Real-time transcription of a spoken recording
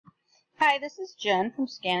Hi, this is Jen from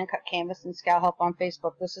ScanNCut Canvas and Help on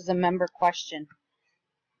Facebook. This is a member question.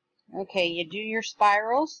 Okay, you do your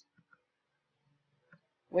spirals,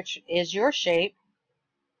 which is your shape,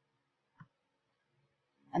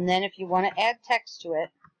 and then if you want to add text to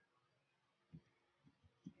it,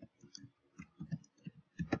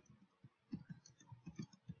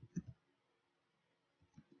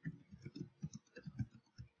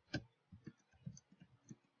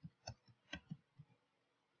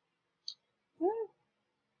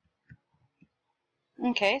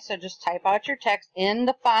 okay, so just type out your text in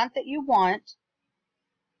the font that you want,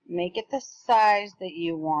 make it the size that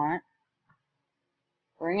you want,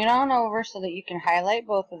 bring it on over so that you can highlight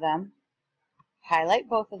both of them,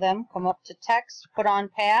 come up to text, put on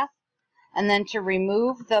path, and then to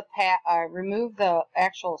remove the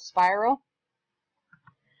actual spiral,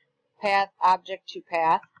 path, object to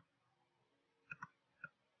path,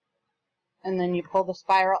 and then you pull the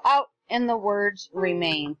spiral out and the words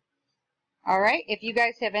remain. Alright, if you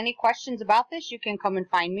guys have any questions about this, you can come and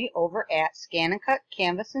find me over at ScanNCut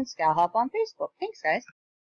Canvas and Help on Facebook. Thanks, guys.